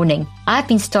in the morning. I've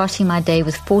been starting my day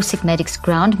with Four Sigmatic's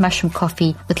ground mushroom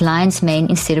coffee with lion's mane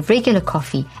instead of regular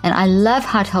coffee, and I love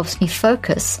how it helps me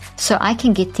focus so I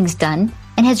can get things done,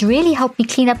 and has really helped me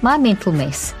clean up my mental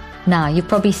mess. Now, you're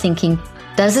probably thinking,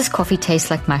 does this coffee taste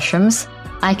like mushrooms?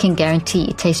 I can guarantee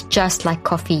it tastes just like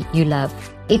coffee you love.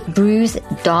 It brews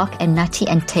dark and nutty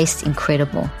and tastes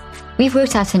incredible. We've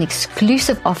worked out an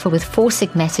exclusive offer with Four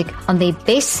Sigmatic on their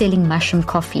best-selling mushroom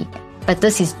coffee, but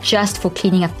this is just for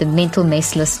cleaning up the mental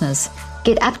mess listeners.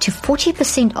 Get up to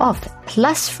 40% off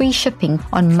plus free shipping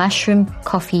on mushroom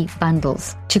coffee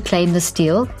bundles. To claim this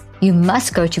deal, you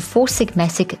must go to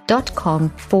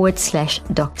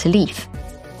foursigmatic.com/Dr. Leaf.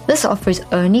 This offer is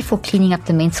only for Cleaning Up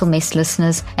the Mental Mess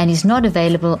listeners and is not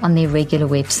available on their regular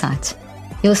website.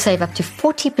 You'll save up to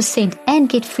 40% and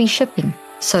get free shipping.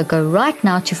 So go right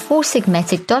now to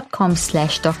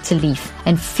foursigmatic.com/Dr. Leaf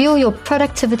and fuel your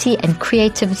productivity and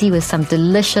creativity with some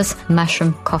delicious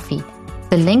mushroom coffee.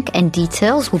 The link and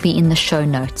details will be in the show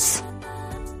notes.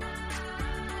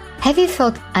 Have you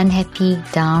felt unhappy,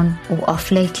 down, or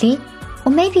off lately?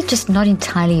 Or maybe just not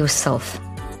entirely yourself?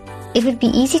 It would be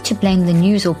easy to blame the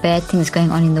news or bad things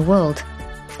going on in the world.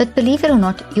 But believe it or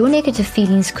not, your negative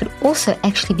feelings could also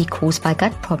actually be caused by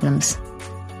gut problems.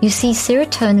 You see,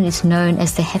 serotonin is known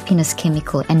as the happiness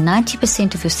chemical, and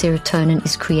 90% of your serotonin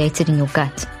is created in your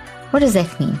gut. What does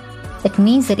that mean? It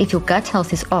means that if your gut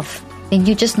health is off, then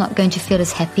you're just not going to feel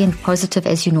as happy and positive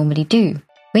as you normally do.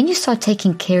 When you start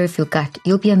taking care of your gut,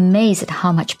 you'll be amazed at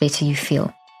how much better you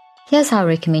feel. Here's how I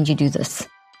recommend you do this.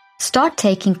 Start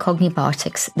taking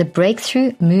Cognibiotics, the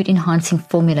breakthrough mood-enhancing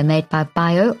formula made by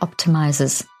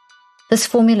BioOptimizers. This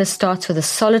formula starts with a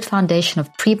solid foundation of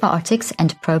prebiotics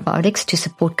and probiotics to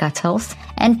support gut health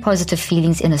and positive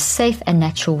feelings in a safe and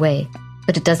natural way.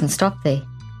 But it doesn't stop there.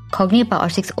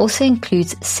 Cognibiotics also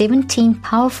includes 17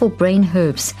 powerful brain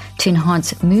herbs to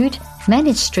enhance mood,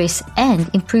 manage stress, and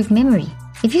improve memory.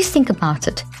 If you think about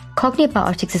it,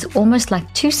 Cognibiotics is almost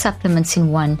like 2 supplements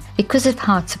in one because of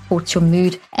how it supports your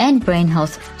mood and brain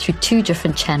health through 2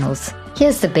 different channels.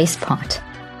 Here's the best part.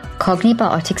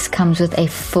 Cognibiotics comes with a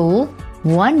full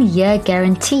 1-year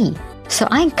guarantee. So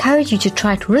I encourage you to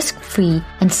try it risk-free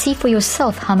and see for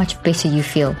yourself how much better you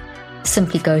feel.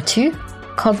 Simply go to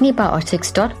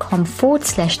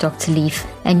cognibiotics.com/Dr. Leaf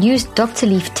and use Dr.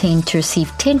 Leaf 10 to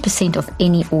receive 10% off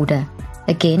any order.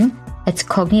 Again, it's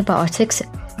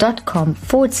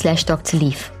cognibiotics.com/Dr.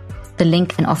 Leaf. The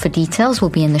link and offer details will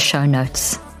be in the show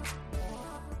notes.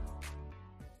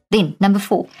 Then, number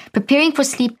 4, preparing for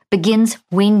sleep begins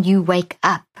when you wake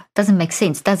up. Doesn't make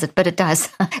sense, does it? But it does.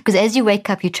 Because as you wake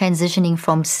up, you're transitioning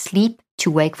from sleep to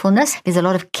wakefulness. There's a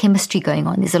lot of chemistry going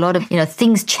on. There's a lot of,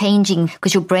 things changing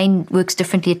because your brain works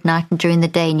differently at night and during the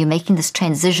day, and you're making this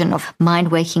transition of mind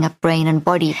waking up brain and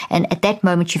body. And at that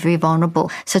moment, you're very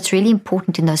vulnerable. So it's really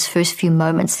important in those first few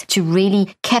moments to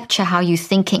really capture how you're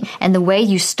thinking. And the way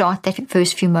you start that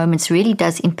first few moments really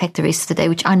does impact the rest of the day,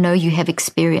 which I know you have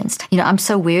experienced. I'm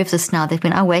so aware of this now that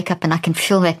when I wake up and I can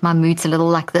feel that my mood's a little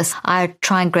like this, I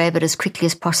try and grab it as quickly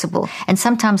as possible. And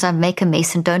sometimes I make a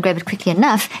mess and don't grab it quickly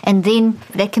enough, and then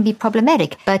that can be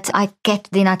problematic. But I'd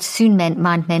soon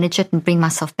mind manage it and bring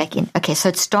myself back in. Okay, so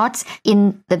it starts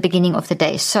in the beginning of the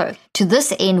day. So to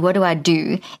this end, what I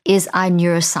do is I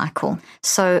neurocycle.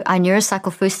 So I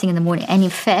neurocycle first thing in the morning. And in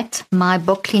fact, my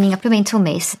book, Cleaning Up Your Mental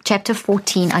Mess, chapter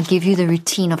 14, I give you the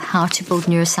routine of how to build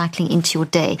neurocycling into your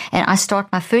day. And I start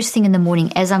my first thing in the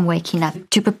morning as I'm waking up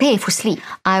to prepare for sleep.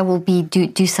 I will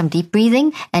do some deep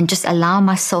breathing and just allow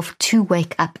myself to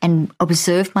wake up and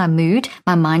observe my mood,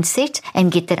 my mindset,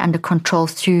 and get that under control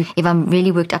through, if I'm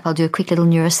really worked up, I'll do a quick little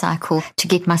neurocycle to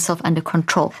get myself under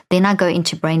control. Then I go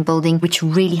into brain building, which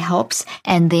really helps.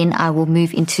 And then I will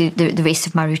move into the rest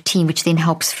of my routine, which then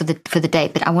helps for the day.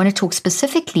 But I want to talk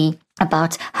specifically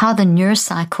about how the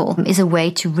neurocycle is a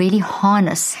way to really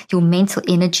harness your mental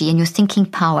energy and your thinking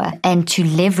power and to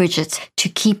leverage it to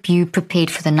keep you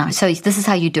prepared for the night. So this is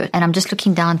how you do it. And I'm just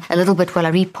looking down a little bit while I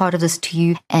read part of this to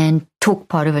you and talk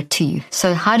part of it to you.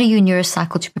 So how do you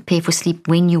neurocycle to prepare for sleep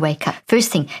when you wake up?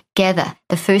 First thing, gather.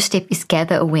 The first step is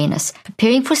gather awareness.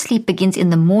 Preparing for sleep begins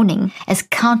in the morning. As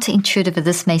counterintuitive as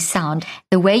this may sound,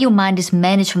 the way your mind is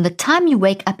managed from the time you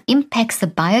wake up impacts the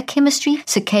biochemistry,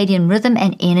 circadian rhythm,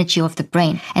 and energy of the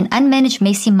brain. An unmanaged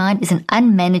messy mind is an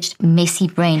unmanaged messy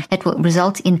brain that will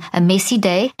result in a messy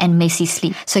day and messy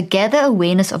sleep. So gather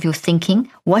awareness of your thinking.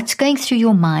 What's going through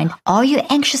your mind? Are you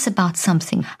anxious about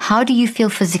something? How do you feel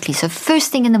physically? So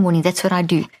first thing in the morning, that's what I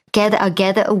do. I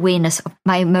gather awareness of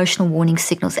my emotional warning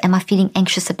signals. Am I feeling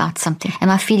anxious about something? Am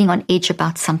I feeling on edge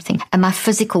about something? Am I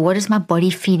physical? What is my body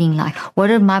feeling like? What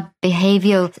are my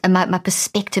behavior and my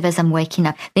perspective as I'm waking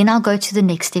up? Then I'll go to the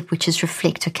next step, which is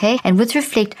reflect, okay? And with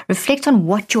reflect on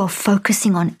what you are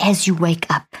focusing on as you wake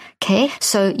up, okay?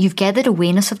 So you've gathered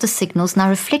awareness of the signals. Now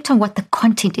reflect on what the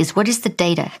content is. What is the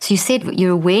data? So you said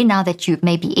you're aware now that you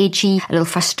may be edgy, a little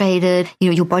frustrated,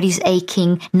 your body's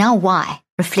aching. Now why?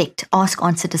 reflect, ask,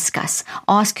 answer, discuss.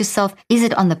 Ask yourself, is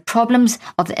it on the problems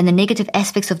and the negative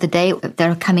aspects of the day that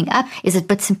are coming up? Is it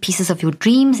bits and pieces of your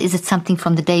dreams? Is it something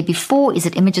from the day before? Is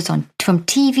it images from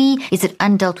TV? Is it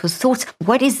undealt with thoughts?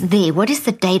 What is there? What is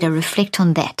the data? Reflect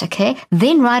on that, okay?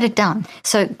 Then write it down.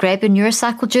 So grab your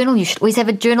neurocycle journal. You should always have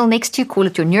a journal next to you. Call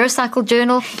it your neurocycle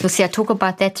journal. You'll see I talk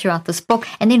about that throughout this book.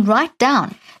 And then write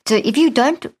down. So if you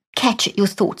don't catch your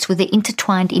thoughts with their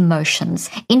intertwined emotions,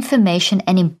 information,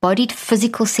 and embodied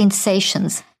physical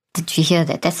sensations. Did you hear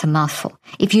that? That's a mouthful.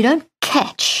 If you don't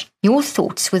catch your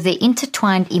thoughts with their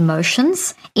intertwined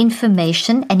emotions,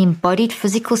 information, and embodied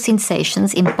physical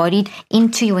sensations embodied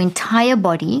into your entire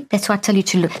body, that's why I tell you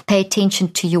to pay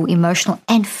attention to your emotional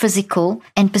and physical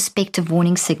and perspective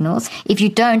warning signals. If you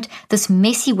don't, this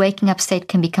messy waking up state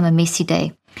can become a messy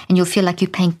day. And you'll feel like you're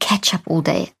playing catch up all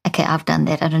day. Okay, I've done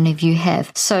that. I don't know if you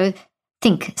have. So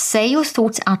think, say your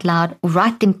thoughts out loud,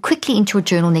 write them quickly into your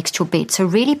journal next to your bed. So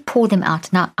really pour them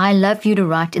out. Now, I love you to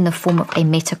write in the form of a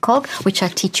metacog, which I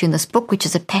teach you in this book, which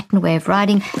is a pattern way of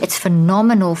writing. It's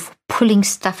phenomenal for pulling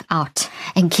stuff out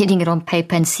and getting it on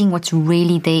paper and seeing what's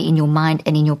really there in your mind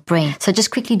and in your brain. So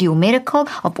just quickly do your metacog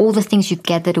of all the things you've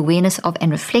gathered awareness of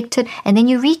and reflected, and then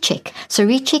you recheck. So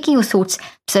rechecking your thoughts,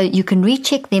 so you can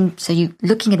recheck them. So you're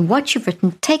looking at what you've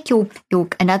written, take your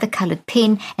another colored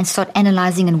pen and start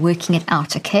analyzing and working it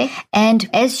out, okay? And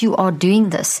as you are doing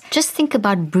this, just think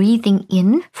about breathing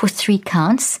in for 3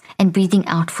 counts and breathing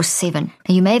out for 7.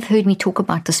 Now, you may have heard me talk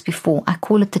about this before. I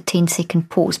call it the 10-second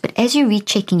pause. But as you're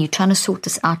rechecking, you're trying to sort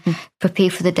this out and prepare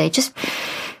for the day. Just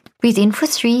breathe in for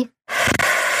 3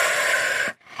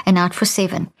 and out for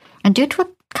 7. And do it for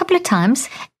a couple of times,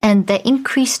 and the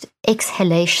increased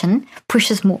exhalation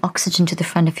pushes more oxygen to the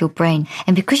front of your brain.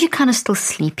 And because you're kind of still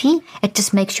sleepy, it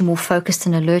just makes you more focused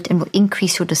and alert and will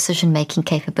increase your decision-making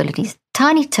capabilities.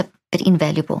 Tiny tip, but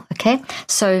invaluable, okay?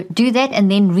 So do that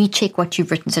and then recheck what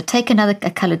you've written. So take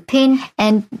a colored pen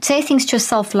and say things to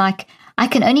yourself like, I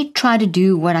can only try to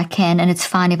do what I can, and it's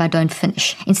fine if I don't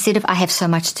finish, instead of I have so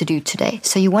much to do today.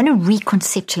 So you want to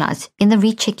reconceptualize. In the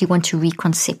recheck, you want to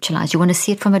reconceptualize. You want to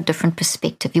see it from a different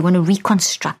perspective. You want to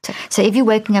reconstruct it. So if you're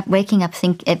waking up,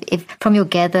 think, if from your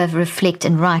gather, reflect,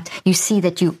 and write, you see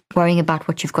that you're worrying about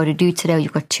what you've got to do today, or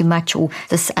you've got too much, or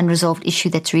this unresolved issue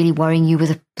that's really worrying you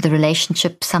with the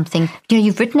relationship, something.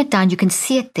 You've written it down. You can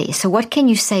see it there. So what can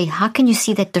you say? How can you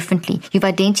see that differently? You've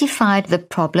identified the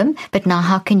problem, but now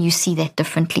how can you see that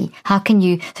differently? How can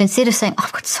you, so instead of saying,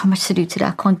 I've got so much to do today,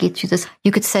 I can't get through this,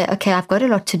 you could say, okay, I've got a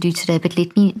lot to do today, but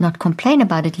let me not complain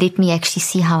about it. Let me actually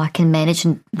see how I can manage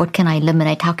and what can I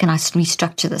eliminate? How can I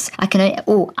restructure this? I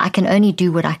can only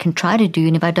do what I can try to do,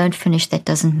 and if I don't finish, that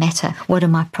doesn't matter. What are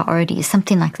my priorities?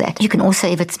 Something like that. You can also,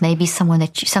 if it's maybe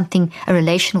a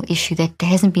relational issue that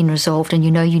hasn't been resolved and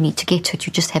you know you need to get to it,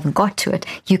 you just haven't got to it,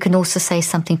 you can also say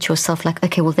something to yourself like,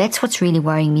 okay, well, that's what's really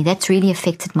worrying me. That's really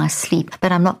affected my sleep,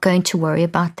 but I'm not going to worry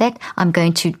about that. I'm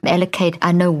going to allocate,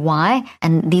 I know why,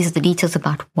 and these are the details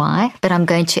about why, but I'm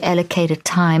going to allocate a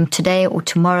time today or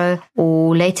tomorrow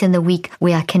or later in the week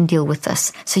where I can deal with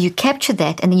this. So you capture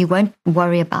that and then you won't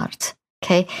worry about it.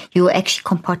 Okay, you will actually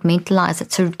compartmentalize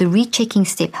it. So the rechecking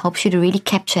step helps you to really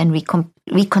capture and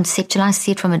reconceptualize,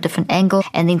 see it from a different angle,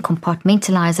 and then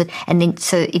compartmentalize it. And then,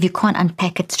 so if you can't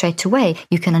unpack it straight away,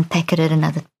 you can unpack it at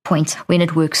another point when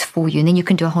it works for you. And then you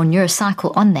can do a whole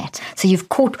neurocycle on that. So you've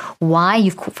caught why,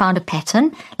 you've found a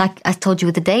pattern, like I told you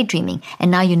with the daydreaming. And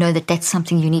now you know that that's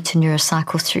something you need to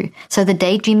neurocycle through. So the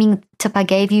daydreaming tip I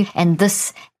gave you, and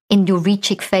this in your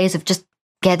recheck phase of just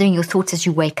gathering your thoughts as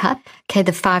you wake up. Okay,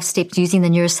 the 5 steps using the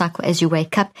neurocycle as you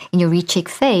wake up in your recheck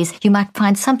phase, you might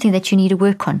find something that you need to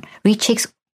work on. Rechecks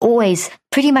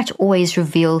pretty much always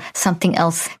reveal something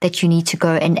else that you need to go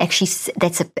and actually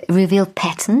reveal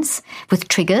patterns with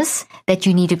triggers that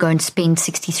you need to go and spend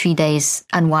 63 days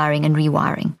unwiring and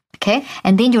rewiring. Okay,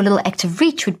 and then your little active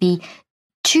reach would be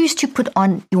choose to put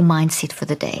on your mindset for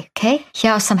the day. Okay,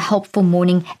 here are some helpful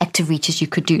morning active reaches you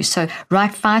could do. So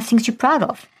write 5 things you're proud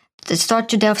of.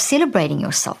 Start your day off celebrating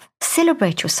yourself.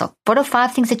 Celebrate yourself. What are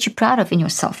 5 things that you're proud of in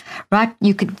yourself? Right?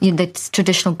 The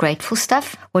traditional grateful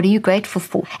stuff. What are you grateful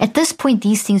for? At this point,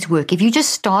 these things work. If you just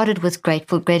started with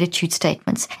gratitude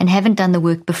statements and haven't done the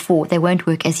work before, they won't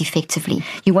work as effectively.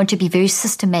 You want to be very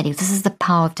systematic. This is the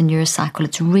power of the neurocycle.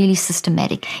 It's really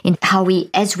systematic in how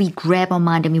as we grab our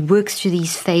mind and we work through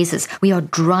these phases, we are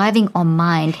driving our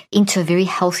mind into a very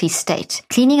healthy state.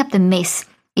 Cleaning up the mess.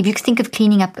 If you think of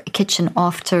cleaning up a kitchen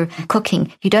after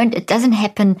cooking, it doesn't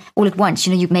happen all at once.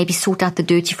 You maybe sort out the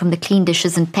dirty from the clean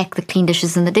dishes and pack the clean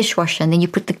dishes in the dishwasher, and then you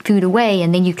put the food away,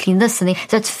 and then you clean this, so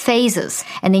it's phases,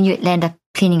 and then you land up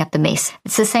cleaning up the mess.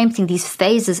 It's the same thing. These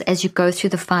phases, as you go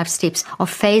through the 5 steps, are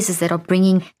phases that are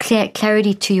bringing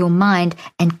clarity to your mind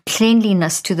and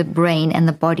cleanliness to the brain and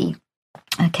the body.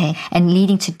 Okay, and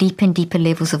leading to deeper and deeper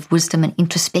levels of wisdom and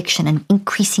introspection and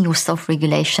increasing your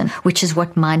self-regulation, which is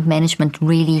what mind management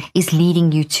really is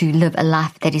leading you to live a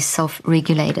life that is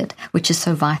self-regulated, which is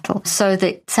so vital. So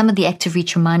some of the active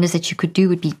reach reminders that you could do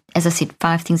would be, as I said,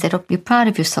 5 things that you're proud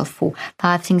of yourself for,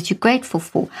 5 things you're grateful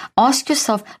for. Ask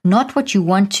yourself not what you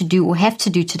want to do or have to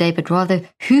do today, but rather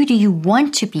who do you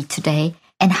want to be today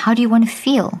and how do you want to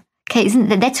feel? Okay,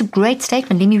 that's a great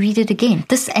statement. Let me read it again.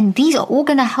 These are all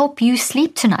going to help you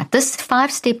sleep tonight. This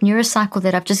 5-step neurocycle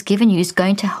that I've just given you is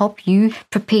going to help you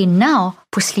prepare now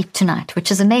for sleep tonight,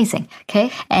 which is amazing. Okay,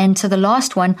 and so the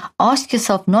last one, ask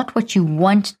yourself not what you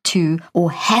want to or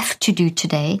have to do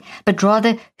today, but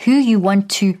rather who you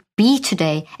want to be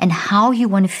today and how you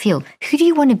want to feel. Who do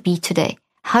you want to be today?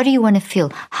 How do you want to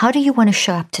feel? How do you want to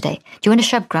show up today? Do you want to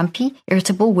show up grumpy,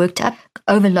 irritable, worked up,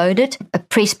 overloaded,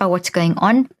 oppressed by what's going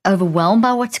on, overwhelmed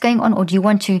by what's going on? Or do you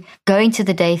want to go into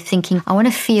the day thinking, I want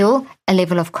to feel a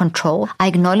level of control. I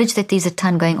acknowledge that there's a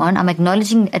ton going on. I'm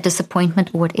acknowledging a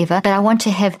disappointment or whatever, but I want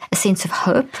to have a sense of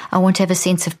hope. I want to have a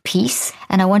sense of peace,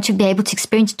 and I want to be able to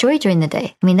experience joy during the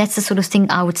day. I mean, that's the sort of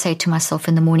thing I would say to myself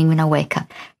in the morning when I wake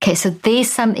up. Okay, so there's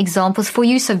some examples for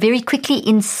you. So very quickly,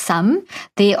 in sum,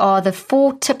 there are the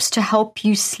 4 tips to help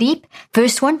you sleep.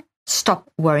 First one, stop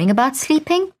worrying about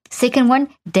sleeping. Second one,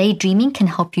 daydreaming can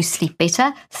help you sleep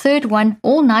better. Third one,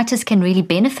 all-nighters can really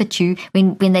benefit you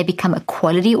when they become a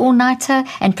quality all-nighter.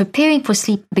 And preparing for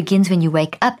sleep begins when you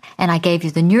wake up. And I gave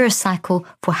you the neurocycle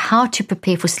for how to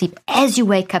prepare for sleep as you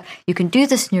wake up. You can do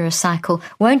this neurocycle.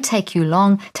 Won't take you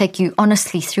long. Take you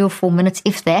honestly 3 or 4 minutes,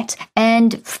 if that.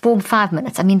 And 4 or 5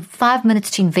 minutes. I mean, 5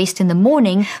 minutes to invest in the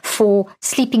morning for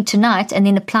sleeping tonight and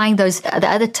then applying the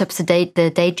other tips, the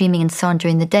daydreaming and so on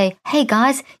during the day. Hey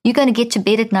guys, you're going to get to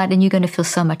bed at night and you're going to feel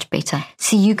so much better.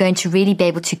 So you're going to really be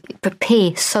able to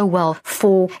prepare so well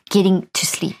for getting to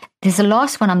sleep. There's a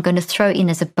last one I'm going to throw in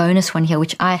as a bonus one here,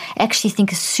 which I actually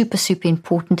think is super, super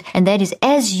important. And that is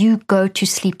as you go to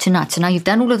sleep tonight. So now you've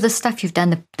done all of this stuff. You've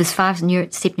done this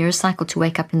 5-step neurocycle to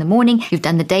wake up in the morning. You've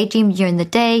done the daydream during the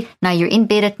day. Now you're in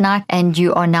bed at night and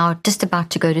you are now just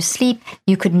about to go to sleep.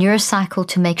 You could neurocycle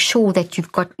to make sure that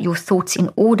you've got your thoughts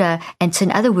in order. And so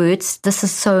in other words, this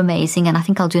is so amazing. And I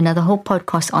think I'll do another whole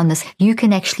podcast on this. You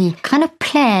can actually kind of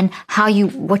plan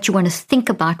what you want to think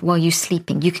about while you're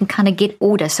sleeping. You can kind of get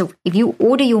order. So if you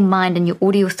order your mind and you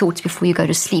order your thoughts before you go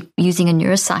to sleep using a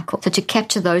neurocycle, so to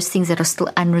capture those things that are still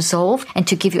unresolved and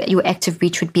to give you your active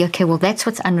reach would be, okay, well, that's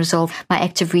what's unresolved. My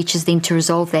active reach is then to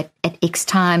resolve that at X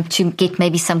time, to get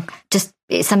maybe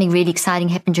something really exciting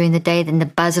happen during the day, then the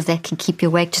buzz of that can keep you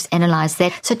awake. Just analyze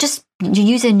that. So just you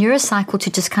use a neurocycle to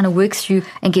just kind of work through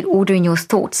and get order in your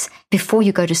thoughts before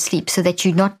you go to sleep so that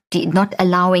you're not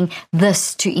allowing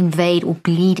this to invade or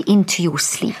bleed into your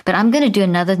sleep. But I'm going to do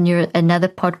another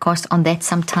podcast on that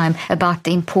sometime about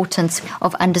the importance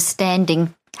of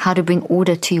understanding how to bring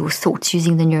order to your thoughts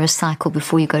using the neurocycle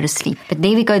before you go to sleep. But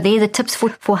there we go. There are the tips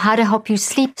for how to help you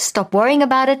sleep. Stop worrying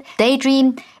about it.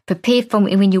 Daydream. Prepare for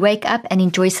when you wake up and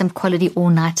enjoy some quality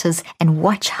all-nighters and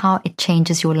watch how it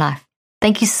changes your life.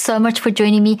 Thank you so much for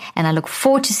joining me, and I look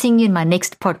forward to seeing you in my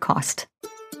next podcast.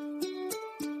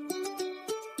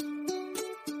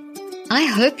 I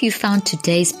hope you found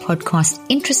today's podcast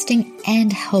interesting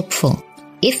and helpful.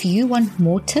 If you want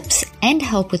more tips and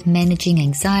help with managing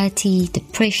anxiety,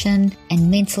 depression,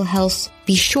 and mental health,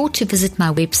 be sure to visit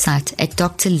my website at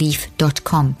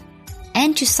drleaf.com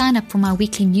and to sign up for my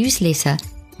weekly newsletter,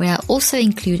 where I also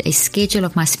include a schedule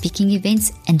of my speaking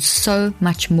events and so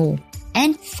much more.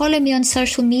 And follow me on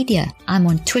social media. I'm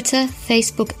on Twitter,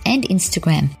 Facebook, and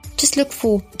Instagram. Just look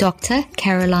for Dr.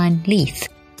 Caroline Leaf.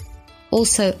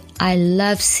 Also, I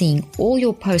love seeing all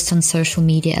your posts on social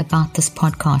media about this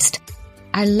podcast.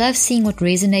 I love seeing what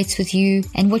resonates with you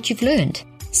and what you've learned.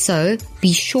 So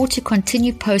be sure to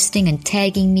continue posting and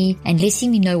tagging me and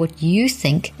letting me know what you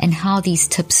think and how these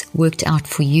tips worked out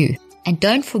for you. And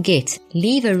don't forget,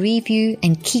 leave a review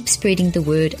and keep spreading the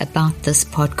word about this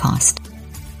podcast.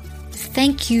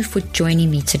 Thank you for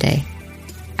joining me today.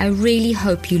 I really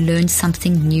hope you learned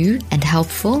something new and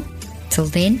helpful. Till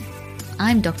then,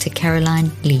 I'm Dr.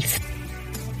 Caroline Leaf.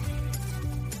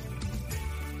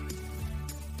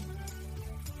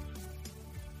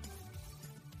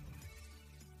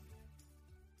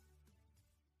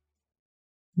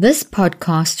 This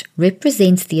podcast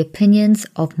represents the opinions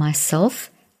of myself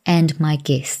and my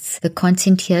guests. The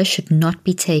content here should not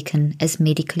be taken as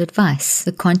medical advice.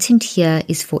 The content here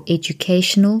is for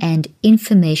educational and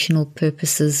informational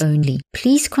purposes only.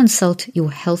 Please consult your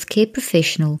healthcare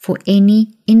professional for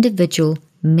any individual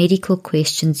medical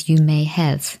questions you may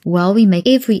have. While we make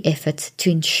every effort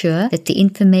to ensure that the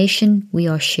information we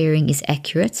are sharing is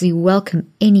accurate, we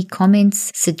welcome any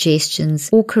comments, suggestions,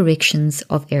 or corrections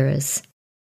of errors.